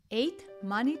8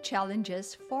 Money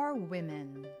Challenges for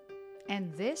Women.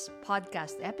 And this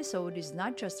podcast episode is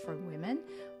not just for women,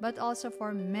 but also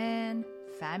for men,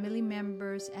 family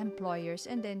members, employers,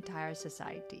 and the entire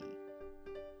society.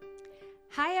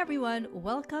 Hi everyone,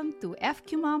 welcome to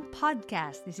FQ Mom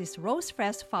Podcast. This is Rose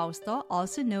Fres Fausto,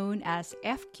 also known as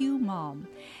FQ Mom.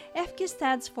 FQ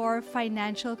stands for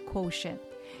Financial Quotient,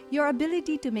 your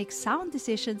ability to make sound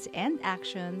decisions and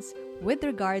actions with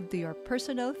regard to your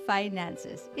personal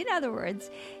finances. In other words,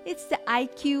 it's the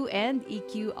IQ and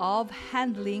EQ of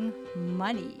handling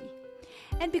money.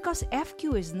 And because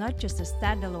FQ is not just a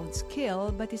standalone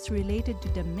skill, but it's related to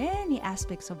the many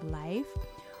aspects of life,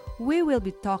 we will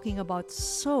be talking about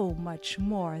so much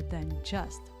more than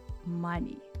just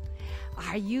money.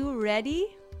 Are you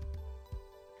ready?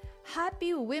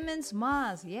 Happy Women's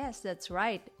Month! Yes, that's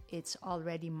right. It's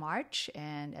already March,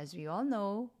 and as we all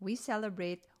know, we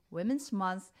celebrate Women's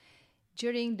Month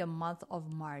during the month of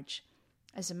March.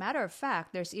 As a matter of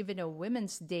fact, there's even a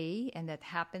Women's Day, and that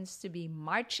happens to be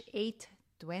March 8,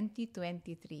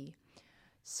 2023.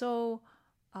 So,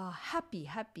 happy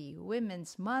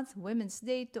Women's Month, Women's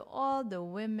Day to all the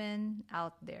women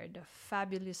out there, the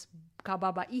fabulous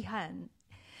kababaihan.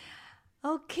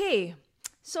 Okay,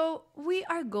 so we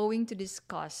are going to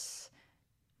discuss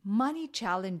money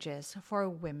challenges for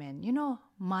women. You know,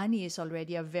 money is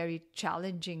already a very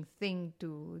challenging thing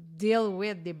to deal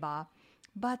with, diba?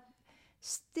 But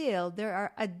still, there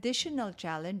are additional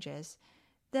challenges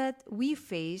that we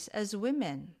face as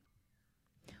women.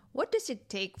 What does it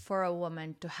take for a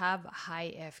woman to have a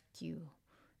high FQ?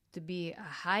 To be a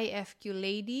high FQ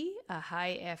lady, a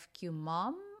high FQ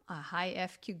mom, a high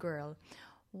FQ girl?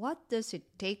 What does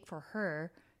it take for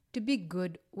her to be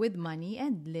good with money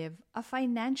and live a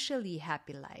financially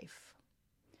happy life?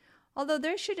 Although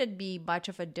there shouldn't be much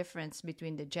of a difference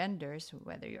between the genders,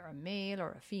 whether you're a male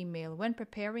or a female, when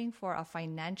preparing for a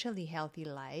financially healthy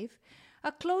life,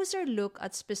 a closer look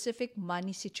at specific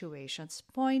money situations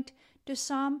point to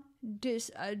some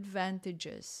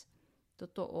disadvantages.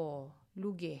 Totoo,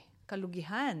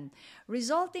 kalugihan,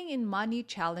 resulting in money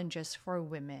challenges for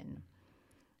women.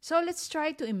 So let's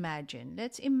try to imagine.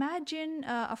 Let's imagine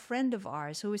a friend of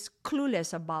ours who is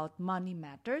clueless about money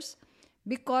matters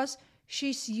because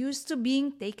she's used to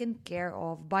being taken care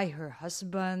of by her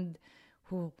husband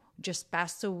who just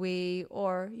passed away,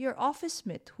 or your office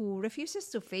mate who refuses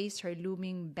to face her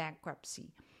looming bankruptcy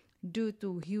due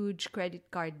to huge credit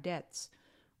card debts,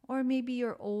 or maybe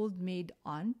your old maid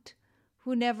aunt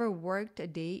who never worked a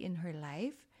day in her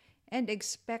life and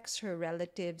expects her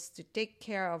relatives to take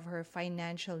care of her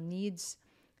financial needs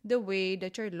the way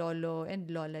that your lolo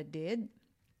and lola did.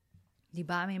 Di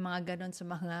ba? May mga ganon sa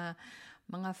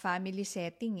mga family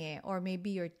setting eh. Or maybe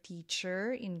your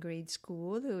teacher in grade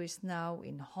school who is now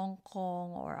in Hong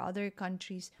Kong or other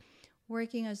countries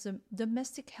working as a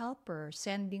domestic helper,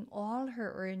 sending all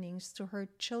her earnings to her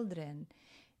children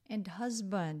and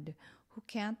husband who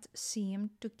can't seem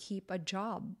to keep a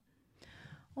job.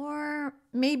 Or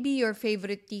maybe your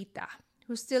favorite tita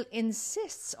who still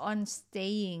insists on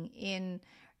staying in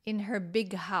her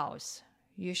big house,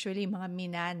 usually mga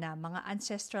minana, mga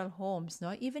ancestral homes,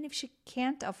 no? Even if she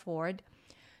can't afford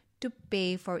to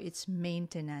pay for its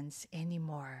maintenance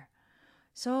anymore.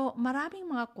 So, maraming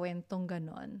mga kwentong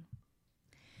ganon.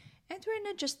 And we're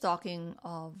not just talking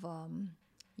of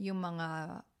yung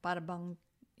mga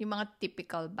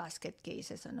typical basket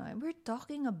cases, ano? We're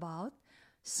talking about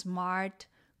smart,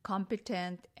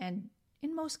 competent, and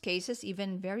in most cases,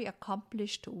 even very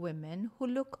accomplished women who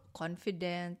look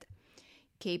confident,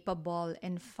 capable,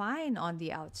 and fine on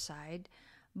the outside,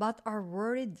 but are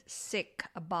worried sick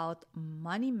about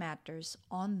money matters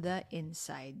on the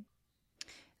inside.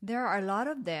 There are a lot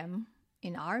of them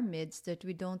in our midst that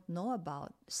we don't know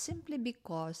about simply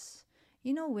because,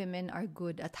 you know, women are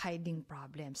good at hiding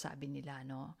problems, sabi nila,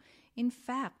 no? In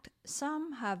fact,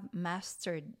 some have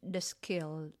mastered the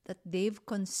skill that they've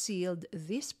concealed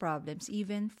these problems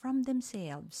even from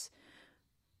themselves.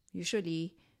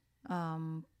 Usually,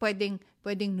 pwedeng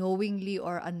knowingly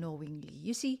or unknowingly.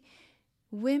 You see,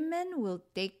 women will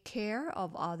take care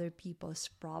of other people's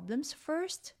problems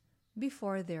first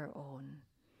before their own.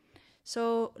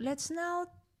 So let's now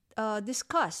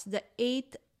discuss the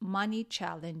 8 money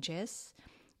challenges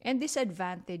and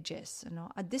disadvantages,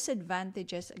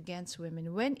 disadvantages against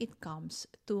women when it comes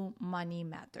to money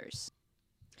matters.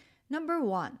 Number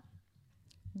 1,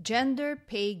 gender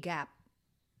pay gap.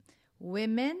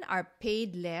 Women are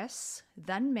paid less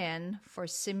than men for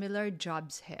similar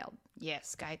jobs held.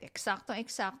 Yes, kahit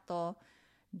eksakto,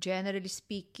 generally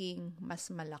speaking, mas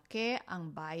malaki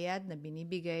ang bayad na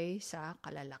binibigay sa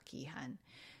kalalakihan.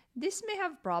 This may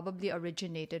have probably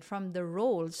originated from the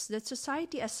roles that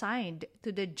society assigned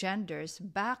to the genders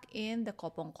back in the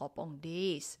kopong-kopong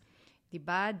days.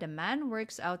 Diba? The man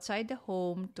works outside the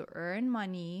home to earn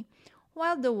money,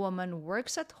 while the woman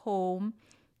works at home,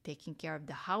 taking care of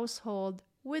the household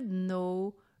with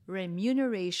no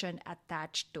remuneration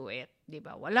attached to it.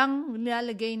 Diba? Walang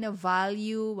nilalagay na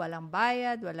value, walang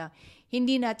bayad,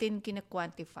 hindi natin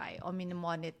kina-quantify o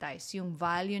min-monetize yung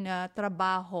value na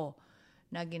trabaho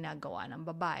na ginagawa ng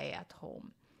babae at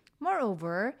home.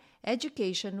 Moreover,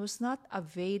 education was not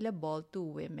available to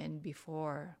women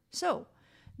before. So,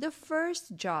 the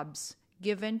first jobs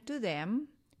given to them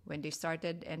when they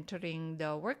started entering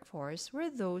the workforce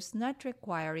were those not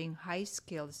requiring high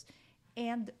skills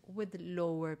and with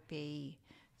lower pay.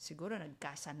 Siguro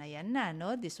nagkasanayan na,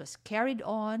 no? This was carried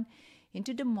on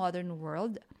into the modern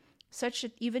world such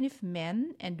that even if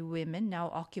men and women now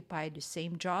occupy the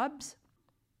same jobs,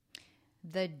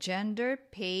 the gender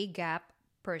pay gap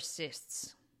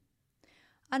persists.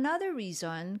 Another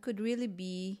reason could really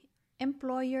be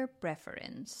employer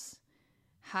preference.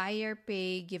 Higher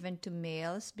pay given to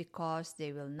males because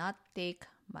they will not take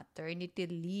maternity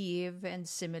leave and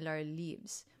similar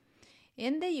leaves.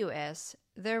 In the U.S.,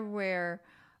 where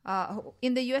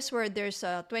there's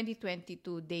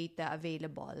 2022 data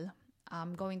available,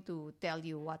 I'm going to tell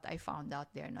you what I found out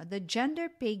there. Now, the gender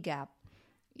pay gap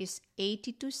is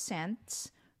 82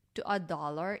 cents to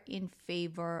 $1 in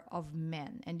favor of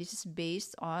men. And this is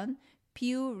based on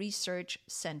Pew Research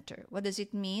Center. What does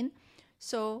it mean?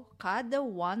 So, kada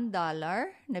 $1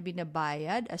 na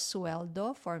binabayad as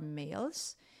sweldo for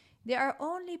males, they are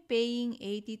only paying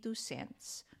 82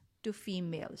 cents to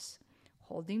females,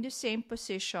 holding the same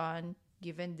position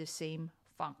given the same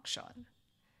function.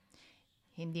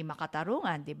 Hindi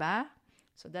makatarungan, di ba?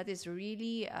 So that is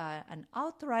really an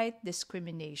outright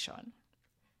discrimination.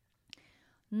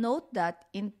 Note that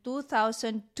in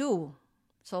 2002,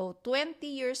 so 20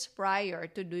 years prior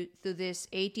to this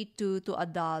 82 to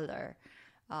 $1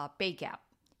 pay gap,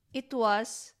 it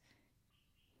was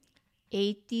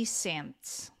 80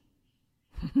 cents.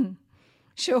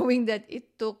 Showing that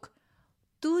it took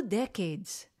 2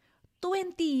 decades,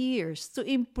 20 years to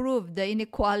improve the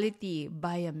inequality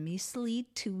by a measly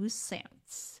 2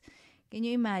 cents. Can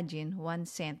you imagine 1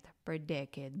 cent per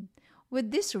decade?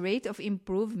 With this rate of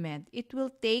improvement, it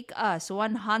will take us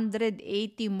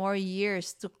 180 more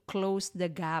years to close the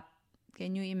gap.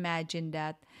 Can you imagine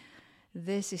that?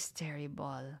 This is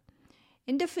terrible.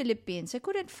 In the Philippines, I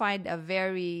couldn't find a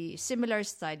very similar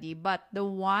study, but the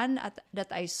one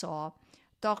that I saw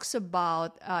talks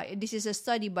about, this is a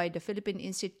study by the Philippine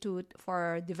Institute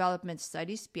for Development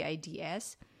Studies,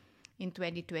 PIDS, in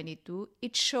 2022.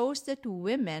 It shows that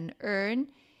women earn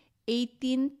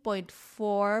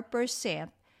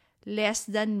 18.4% less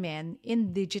than men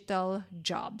in digital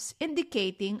jobs,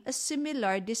 indicating a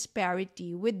similar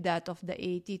disparity with that of the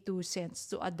 82 cents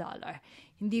to $1.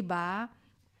 Hindi ba?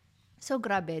 So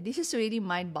grabe, this is really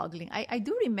mind-boggling. I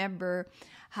do remember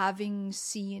having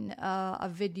seen a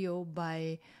video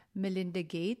by Melinda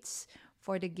Gates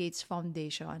for the Gates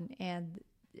Foundation, and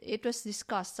it was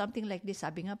discussed, something like this.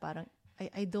 Sabi nga parang,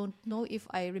 I don't know if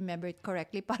I remember it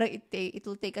correctly, parang it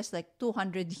will take us like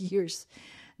 200 years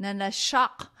na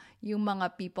na-shock yung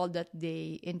mga people that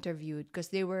they interviewed, because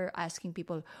they were asking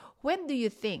people, when do you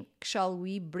think shall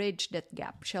we bridge that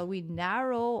gap? Shall we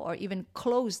narrow or even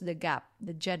close the gap,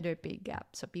 the gender pay gap?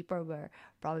 So people were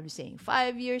probably saying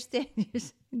 5 years, 10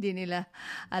 years. Hindi nila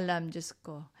alam, Diyos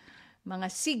ko. Mga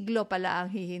siglo pala ang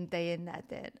hihintayin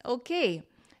natin. Okay,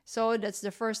 so that's the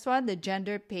first one, the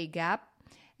gender pay gap.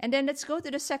 And then let's go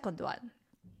to the second one.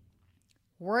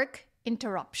 Work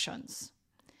interruptions.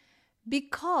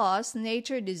 Because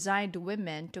nature designed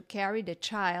women to carry the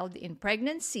child in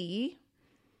pregnancy,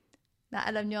 na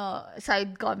alam nyo,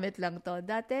 side comment lang to.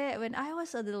 Dati, when I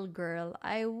was a little girl,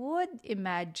 I would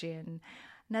imagine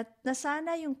na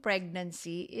sana yung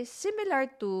pregnancy is similar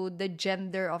to the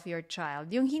gender of your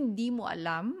child. Yung hindi mo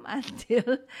alam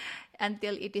until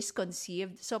it is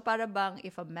conceived. So para bang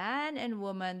if a man and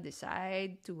woman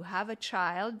decide to have a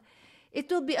child, it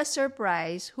will be a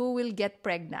surprise who will get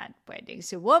pregnant. Pwedeng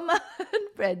si woman,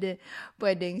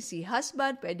 pwedeng si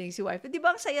husband, pwedeng si wife. Di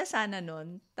ba ang saya sana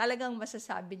nun? Talagang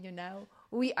masasabi nyo na,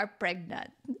 we are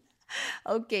pregnant.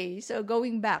 Okay, so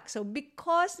going back. So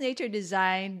because nature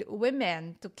designed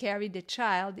women to carry the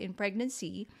child in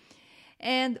pregnancy,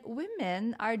 and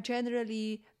women are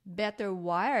generally better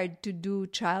wired to do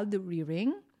child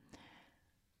rearing,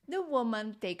 the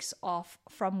woman takes off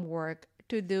from work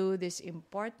to do this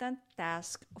important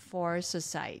task for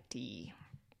society.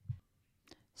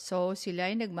 So,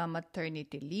 sila ay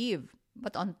nagma-maternity leave.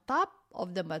 But on top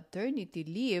of the maternity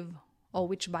leave,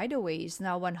 which by the way is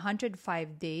now 105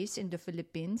 days in the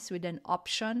Philippines with an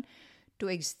option to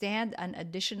extend an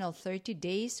additional 30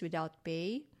 days without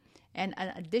pay and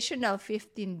an additional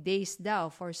 15 days now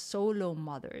for solo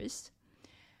mothers.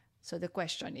 So the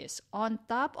question is, on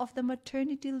top of the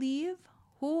maternity leave,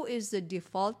 who is the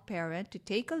default parent to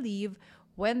take a leave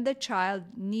when the child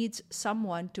needs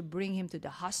someone to bring him to the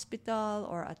hospital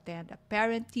or attend a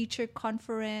parent-teacher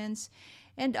conference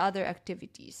and other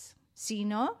activities?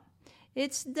 Sino?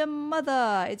 It's the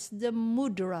mother. It's the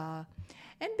mudra.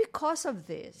 And because of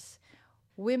this,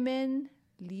 women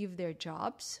leave their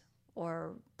jobs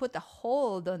or put a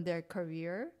hold on their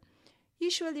career,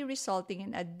 usually resulting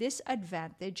in a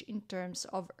disadvantage in terms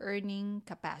of earning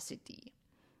capacity.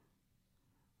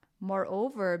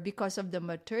 Moreover, because of the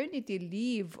maternity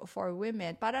leave for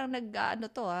women, parang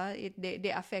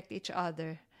they affect each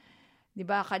other.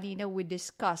 Diba, kanina we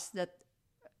discussed that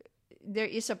there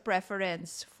is a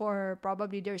preference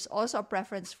there's also a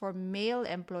preference for male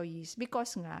employees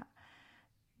because nga,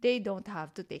 they don't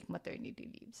have to take maternity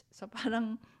leaves. So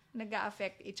parang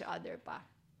nag-affect each other pa.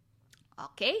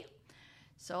 Okay?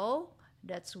 So,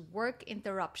 that's work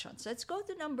interruptions. Let's go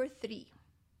to number 3.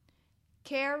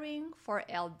 Caring for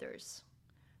elders.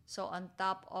 So, on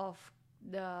top of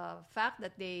the fact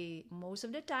that most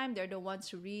of the time, they're the ones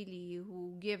who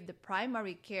give the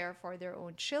primary care for their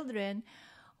own children,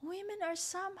 women are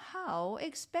somehow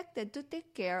expected to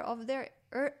take care of their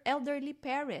elderly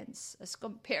parents as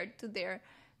compared to their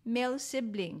male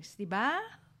siblings, di ba?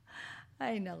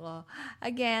 Ay nako.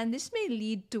 Again, this may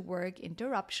lead to work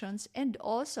interruptions and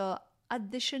also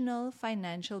additional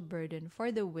financial burden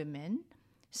for the women,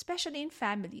 especially in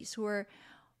families where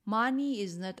money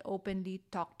is not openly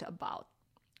talked about.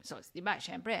 So, di ba,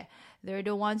 syempre, they're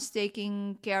the ones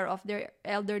taking care of their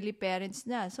elderly parents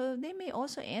na. So, they may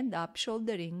also end up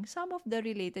shouldering some of the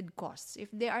related costs if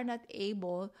they are not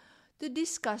able to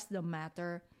discuss the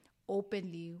matter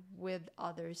openly with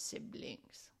other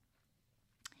siblings.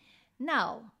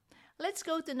 Now, let's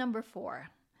go to number 4.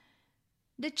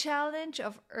 The challenge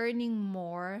of earning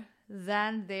more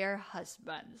than their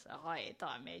husbands. Okay, ito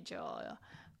medyo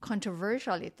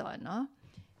controversial ito, no?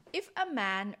 If a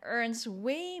man earns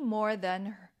way more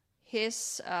than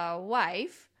his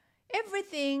wife,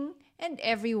 everything and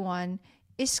everyone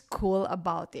is cool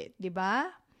about it, di ba?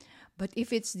 But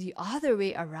if it's the other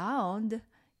way around,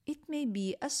 it may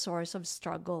be a source of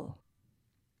struggle.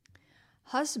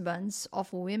 Husbands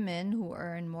of women who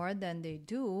earn more than they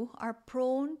do are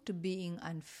prone to being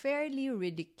unfairly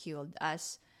ridiculed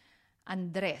as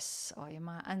Andres o yung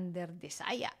mga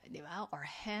underdesaya, di ba? Or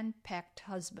hand-pecked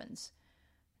husbands.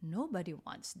 Nobody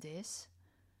wants this.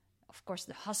 Of course,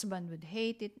 the husband would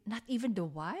hate it, not even the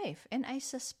wife. And I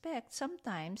suspect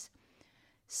sometimes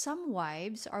some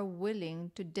wives are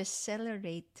willing to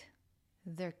decelerate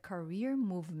their career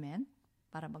movement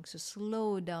para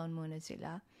magsuslow down muna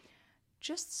sila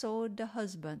just so the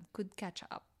husband could catch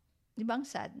up. Di ba ang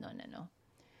sad nun, ano?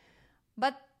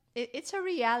 But it's a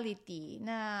reality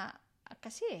na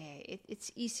kasi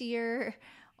it's easier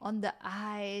on the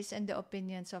eyes and the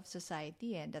opinions of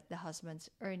society and that the husband's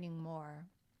earning more.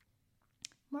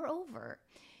 Moreover,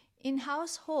 in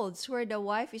households where the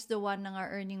wife is the one na nga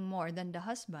earning more than the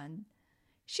husband,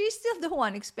 she's still the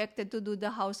one expected to do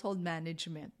the household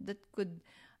management that could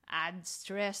add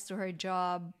stress to her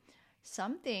job,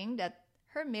 something that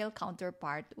her male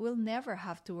counterpart will never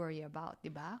have to worry about, di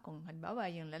ba? Kung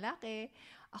halimbawa yung lalaki,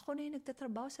 ako na yung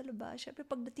nagtatrabaho sa labas. Siyempre,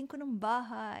 pagdating ko ng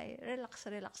bahay, relax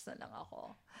na lang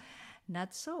ako.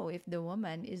 Not so if the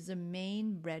woman is the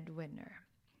main breadwinner.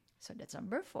 So that's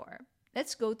number 4.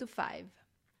 Let's go to 5.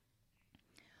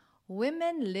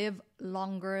 Women live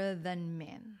longer than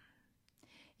men.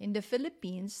 In the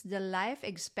Philippines, the life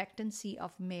expectancy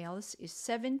of males is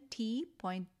 70.2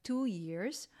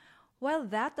 years, while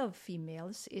that of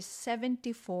females is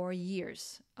 74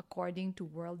 years, according to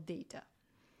world data.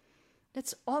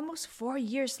 That's almost 4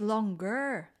 years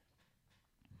longer.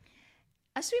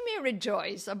 As we may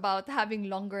rejoice about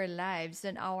having longer lives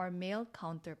than our male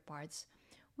counterparts,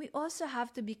 we also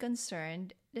have to be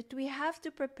concerned that we have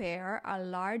to prepare a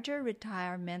larger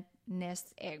retirement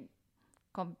nest egg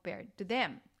compared to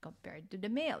the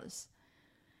males.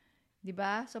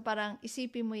 Diba? So parang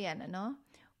isipin mo yan, ano?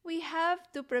 We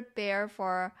have to prepare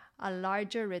for a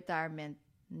larger retirement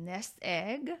nest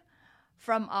egg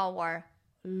from our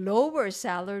lower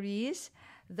salaries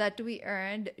that we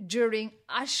earned during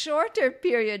a shorter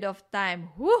period of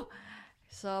time. Whew!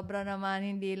 Sobra naman,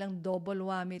 hindi lang double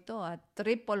whammy to,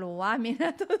 triple whammy na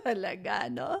to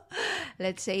talaga, no?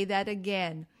 Let's say that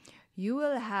again. You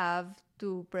will have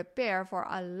to prepare for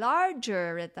a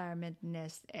larger retirement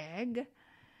nest egg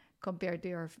compared to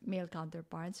your male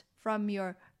counterparts from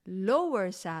your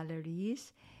lower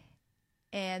salaries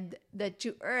and that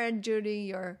you earn during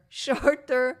your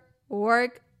shorter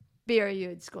work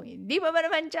periods. Kung hindi pa ba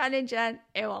naman challenge yan,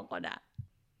 ewan ko na.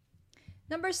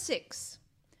 Number 6,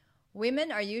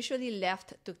 women are usually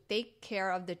left to take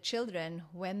care of the children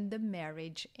when the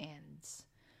marriage ends.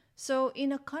 So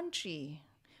in a country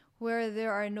where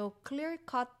there are no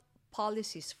clear-cut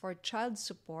policies for child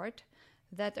support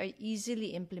that are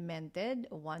easily implemented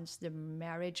once the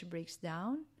marriage breaks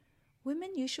down, we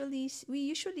usually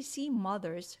see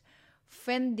mothers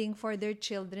fending for their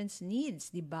children's needs,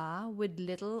 di ba? With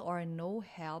little or no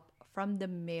help from the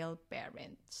male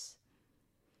parents.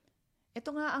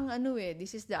 Ito nga ang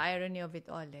this is the irony of it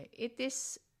all. It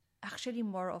is actually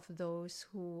more of those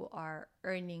who are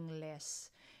earning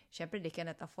less. Syempre, they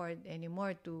cannot afford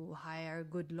anymore to hire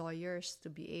good lawyers to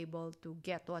be able to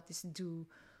get what is due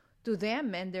to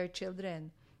them and their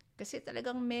children. Kasi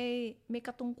talagang may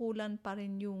katungkulan pa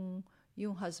rin yung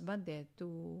husband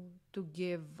to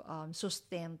give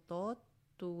sustento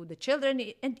to the children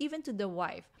and even to the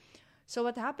wife. So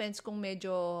what happens kung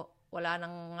medyo wala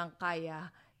nang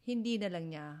kaya, hindi na lang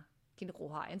niya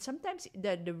kinukuha. And sometimes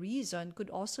the reason could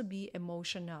also be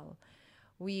emotional.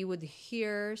 We would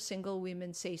hear single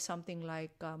women say something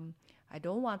like, I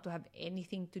don't want to have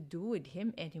anything to do with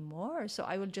him anymore, so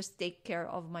I will just take care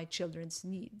of my children's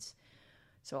needs.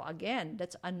 So again,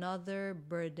 that's another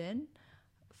burden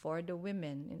for the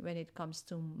women when it comes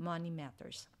to money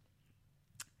matters.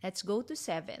 Let's go to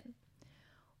 7.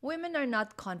 Women are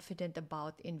not confident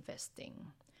about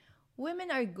investing. Women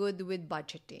are good with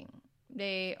budgeting.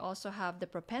 They also have the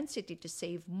propensity to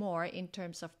save more in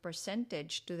terms of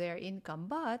percentage to their income,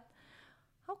 but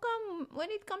how come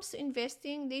when it comes to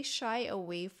investing, they shy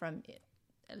away from it,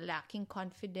 lacking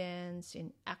confidence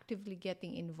in actively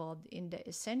getting involved in the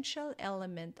essential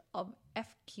element of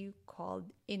FQ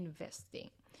called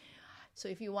investing? So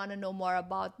if you want to know more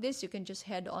about this, you can just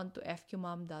head on to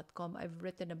fqmom.com. I've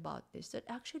written about this, that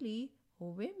actually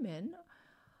women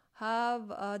have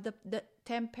the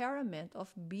temperament of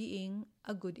being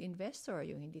a good investor.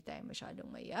 Yung hindi tayo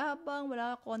masyadong mayabang,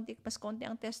 mas konti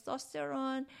ang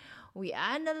testosterone, we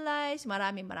analyze,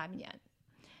 marami yan.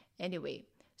 Anyway,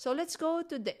 so let's go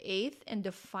to the 8th and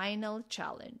the final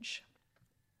challenge.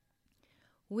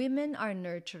 Women are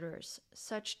nurturers,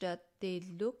 such that they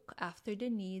look after the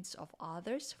needs of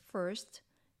others first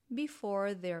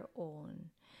before their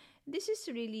own. This is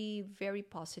really very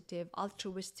positive,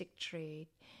 altruistic trait,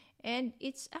 and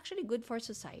it's actually good for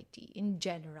society in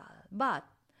general. But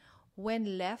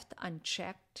when left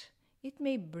unchecked, it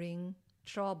may bring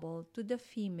trouble to the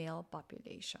female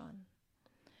population.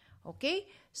 Okay?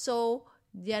 So,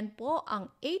 diyan po ang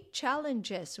 8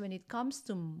 challenges when it comes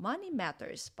to money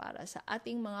matters para sa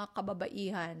ating mga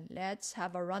kababaihan. Let's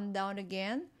have a rundown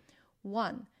again.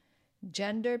 1.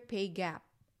 Gender pay gap.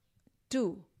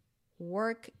 2.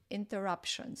 Work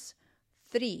interruptions.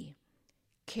 3.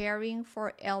 Caring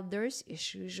for elders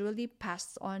is usually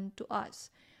passed on to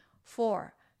us.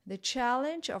 4. The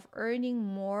challenge of earning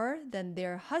more than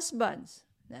their husbands,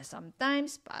 na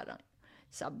sometimes parang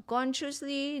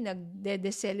subconsciously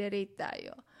nagde-decelerate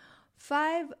tayo.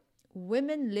 5.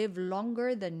 Women live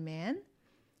longer than men.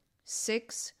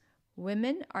 6.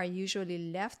 Women are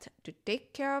usually left to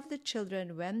take care of the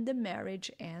children when the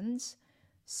marriage ends.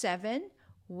 7.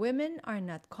 Women are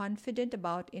not confident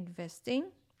about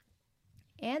investing.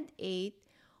 And 8,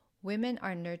 women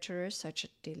are nurturers such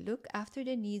that they look after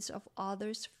the needs of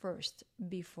others first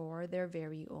before their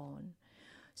very own.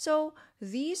 So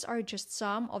these are just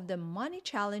some of the money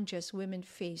challenges women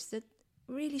face that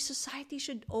really society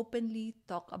should openly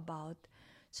talk about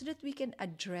so that we can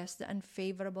address the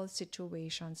unfavorable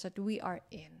situations that we are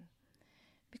in.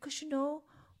 Because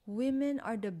women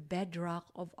are the bedrock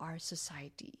of our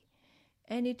society.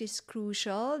 And it is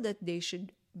crucial that they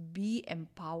should be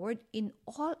empowered in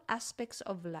all aspects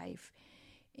of life,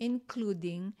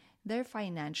 including their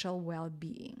financial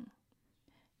well-being.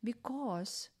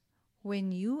 Because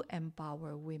when you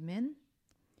empower women,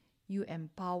 you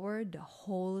empower the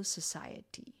whole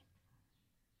society.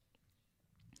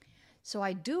 So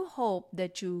I do hope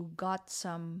that you got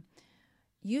some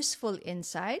useful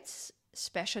insights,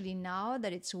 especially now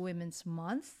that it's Women's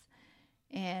Month.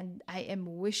 And I am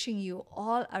wishing you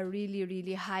all a really,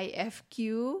 really high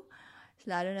FQ,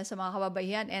 lalo na sa mga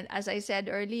kababaihan. And as I said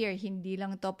earlier, hindi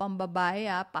lang to pang babae,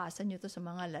 pasa nyo to sa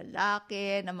mga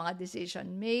lalaki, na mga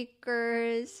decision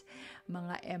makers,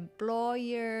 mga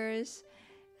employers.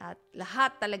 At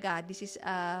lahat talaga, this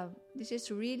is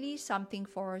really something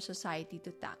for society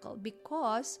to tackle,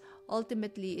 because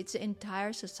ultimately it's the entire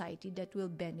society that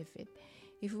will benefit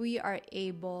if we are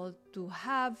able to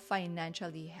have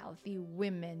financially healthy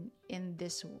women in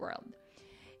this world.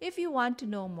 If you want to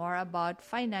know more about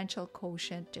Financial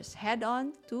Quotient, just head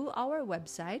on to our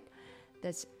website.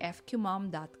 That's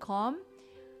fqmom.com.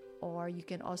 Or you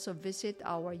can also visit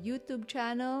our YouTube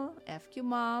channel,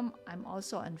 FQMom. I'm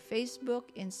also on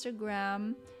Facebook,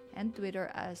 Instagram, and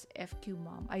Twitter as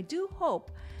FQMom. I do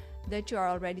hope that you are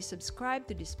already subscribed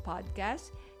to this podcast,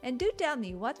 and do tell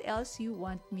me what else you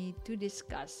want me to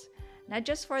discuss. Not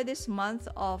just for this month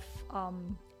of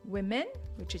women,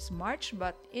 which is March,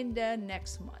 but in the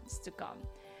next months to come.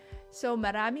 So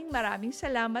maraming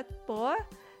salamat po.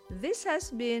 This has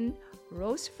been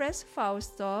Rose Fres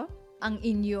Fausto, ang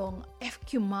inyong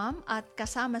FQ Mom at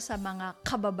kasama sa mga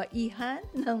kababaihan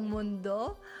ng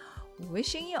mundo.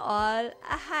 Wishing you all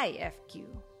a high FQ.